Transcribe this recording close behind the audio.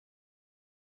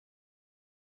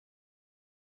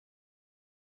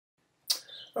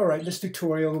All right, in this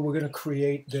tutorial we're going to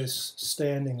create this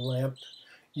standing lamp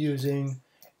using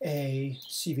a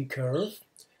CV curve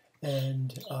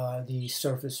and the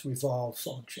surface revolve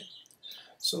function.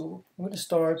 So I'm going to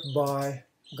start by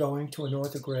going to an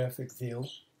orthographic view,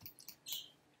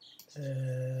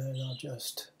 and I'll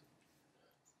just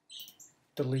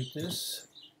delete this,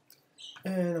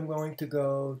 and I'm going to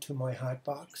go to my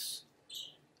hotbox,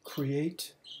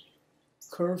 create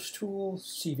curves tool,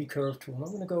 CV curve tool. I'm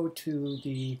going to go to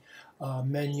the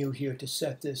menu here to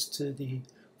set this to the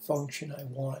function I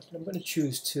want. And I'm going to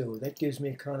choose 2. That gives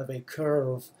me kind of a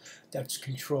curve that's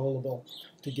controllable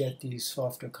to get these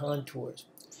softer contours.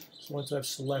 So once I've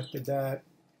selected that,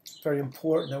 very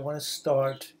important, I want to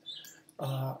start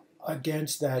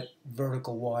against that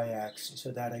vertical y-axis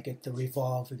so that I get the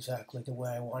revolve exactly the way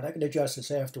I want. I can adjust this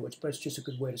afterwards, but it's just a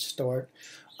good way to start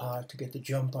to get the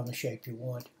jump on the shape you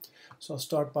want. So I'll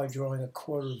start by drawing a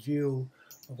quarter view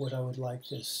of what I would like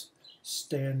this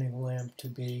standing lamp to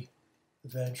be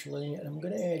eventually. And I'm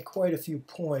going to add quite a few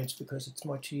points because it's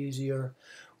much easier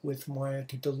with Maya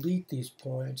to delete these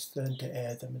points than to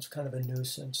add them. It's kind of a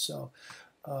nuisance, so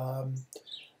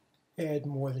add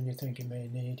more than you think you may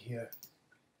need here.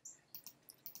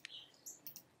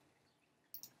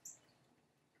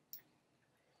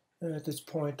 And at this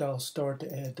point I'll start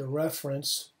to add the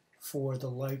reference for the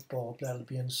light bulb. That'll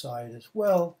be inside as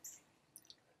well.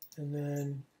 And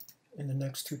then in the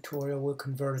next tutorial we'll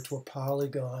convert it to a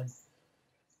polygon,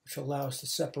 which allows us to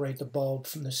separate the bulb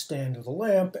from the stand of the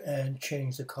lamp and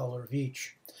change the color of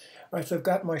each. All right, so I've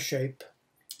got my shape.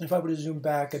 If I were to zoom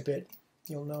back a bit,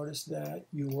 you'll notice that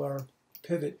your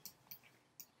pivot,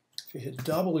 if you hit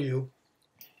W,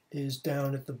 is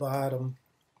down at the bottom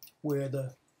where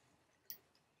the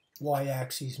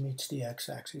y-axis meets the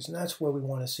x-axis, and that's where we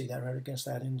want to see that, right against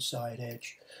that inside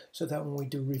edge, so that when we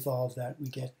do revolve that, we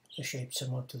get a shape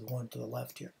similar to the one to the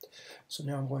left here. So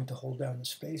now I'm going to hold down the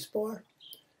space bar,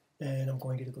 and I'm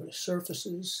going to go to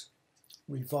Surfaces,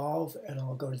 Revolve, and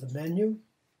I'll go to the menu,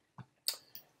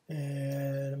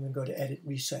 and I'm going to go to Edit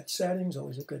Reset Settings.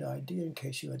 Always a good idea in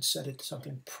case you had set it to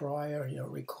something prior, you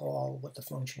don't recall what the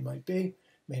function might be.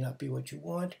 May not be what you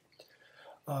want.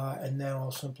 And now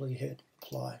I'll simply hit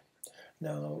Apply.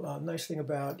 Now, nice thing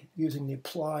about using the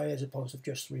apply as opposed to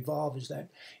just revolve is that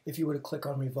if you were to click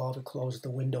on revolve, it closes the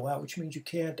window out, which means you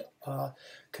can't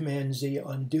Command Z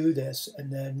undo this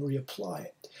and then reapply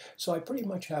it. So I pretty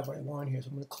much have what I want here, so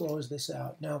I'm going to close this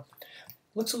out. Now,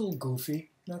 it looks a little goofy,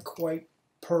 not quite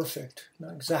perfect,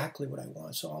 not exactly what I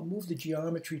want. So I'll move the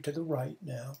geometry to the right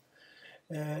now,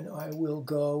 and I will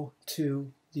go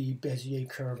to the Bezier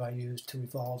curve I used to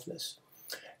revolve this.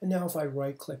 And now if I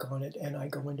right-click on it and I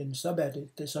go in and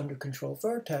sub-edit this under Control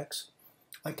Vertex,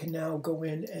 I can now go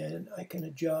in and I can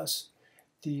adjust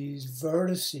these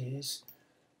vertices.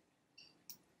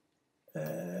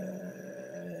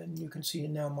 And you can see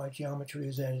now my geometry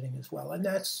is editing as well. And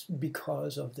that's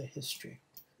because of the history.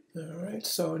 All right,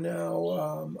 so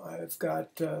now I've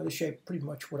got the shape pretty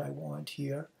much what I want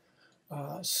here.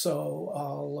 So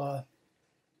I'll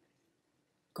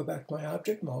go back to my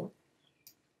object mode.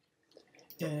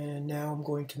 And now I'm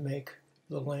going to make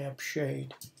the lamp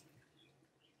shade.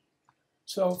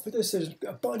 So for this, there's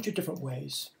a bunch of different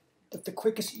ways. But the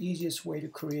quickest, easiest way to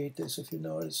create this, if you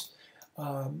notice,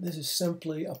 this is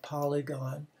simply a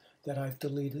polygon that I've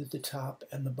deleted the top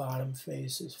and the bottom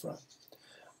faces from.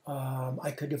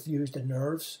 I could have used a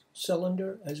nerves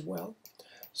cylinder as well.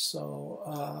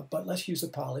 So, but let's use a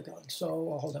polygon. So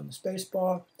I'll hold down the space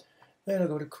bar, and I'll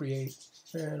go to Create,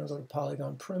 and I'll go to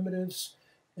Polygon Primitives,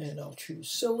 and I'll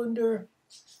choose cylinder.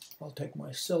 I'll take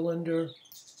my cylinder.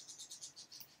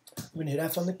 I'm going to hit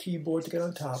F on the keyboard to get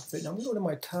on top of it. Now I'm going to go to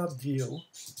my top view,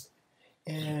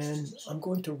 and I'm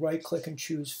going to right-click and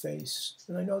choose face.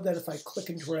 And I know that if I click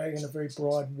and drag in a very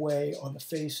broad way on the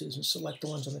faces and select the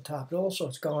ones on the top, it also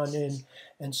has gone in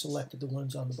and selected the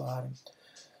ones on the bottom.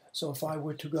 So if I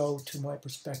were to go to my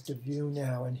perspective view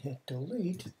now and hit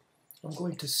delete, I'm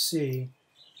going to see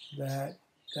that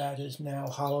that is now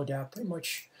hollowed out pretty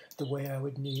much the way I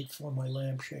would need for my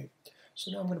lamp shape.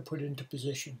 So now I'm going to put it into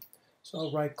position. So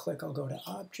I'll right click, I'll go to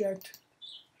Object,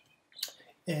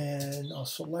 and I'll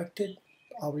select it.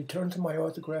 I'll return to my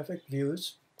orthographic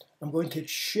views. I'm going to hit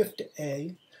Shift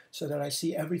A so that I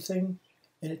see everything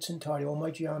in its entirety, all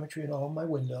my geometry and all my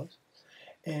windows.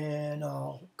 And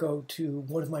I'll go to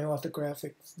one of my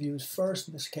orthographic views first.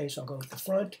 In this case, I'll go to the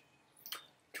front,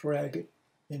 drag it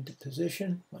into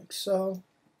position like so.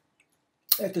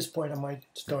 At this point, I might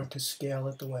start to scale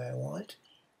it the way I want.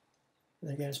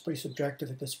 And again, it's pretty subjective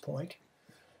at this point.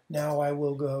 Now I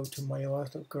will go to my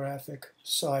orthographic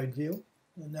side view.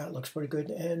 And that looks pretty good.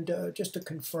 And just to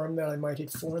confirm that, I might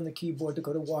hit 4 on the keyboard to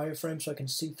go to wireframe so I can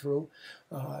see through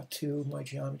to my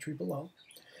geometry below.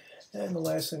 And the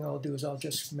last thing I'll do is I'll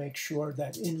just make sure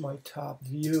that in my top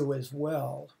view as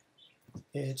well,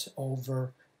 it's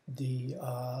over the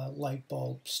light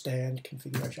bulb stand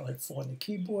configuration. I'll hit 4 on the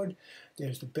keyboard.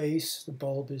 There's the base. The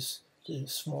bulb is the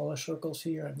smaller circles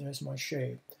here, and there's my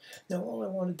shade. Now all I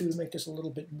want to do to make this a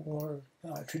little bit more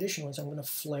traditional is I'm going to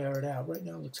flare it out. Right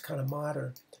now it looks kind of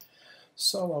modern.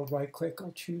 So I'll right click,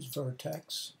 I'll choose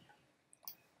vertex,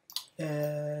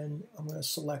 and I'm going to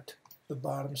select the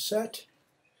bottom set.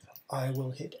 I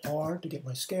will hit R to get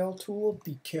my scale tool.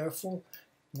 Be careful,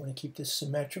 you want to keep this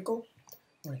symmetrical.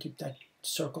 You want to keep that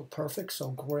circle perfect, so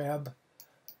grab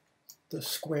the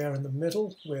square in the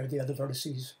middle where the other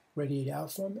vertices radiate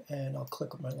out from, and I'll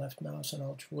click with my left mouse and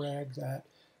I'll drag that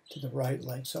to the right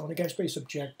like so. And again, it's pretty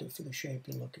subjective for the shape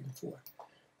you're looking for.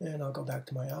 And I'll go back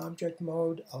to my object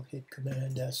mode. I'll hit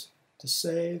Command S to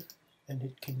save and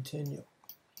hit continue.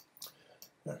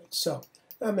 All right, so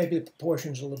maybe the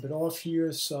proportions are a little bit off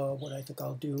here, so what I think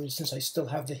I'll do is, since I still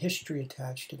have the history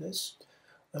attached to this,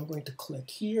 I'm going to click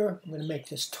here. I'm going to make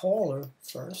this taller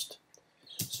first.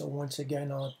 So once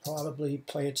again, I'll probably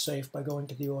play it safe by going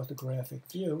to the orthographic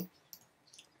view.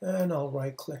 And I'll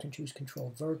right click and choose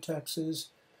Control Vertexes.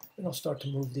 And I'll start to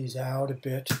move these out a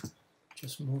bit,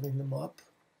 just moving them up.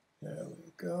 There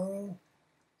we go.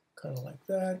 Kind of like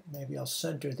that. Maybe I'll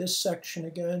center this section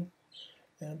again.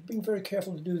 And being very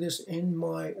careful to do this in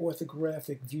my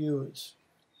orthographic views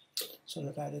so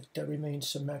that it remains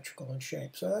symmetrical in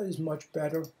shape. So that is much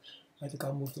better. I think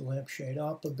I'll move the lampshade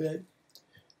up a bit.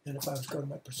 And if I was to go to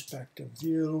my perspective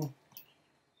view,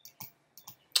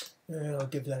 and I'll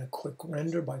give that a quick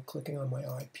render by clicking on my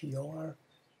IPR.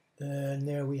 And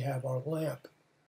there we have our lamp.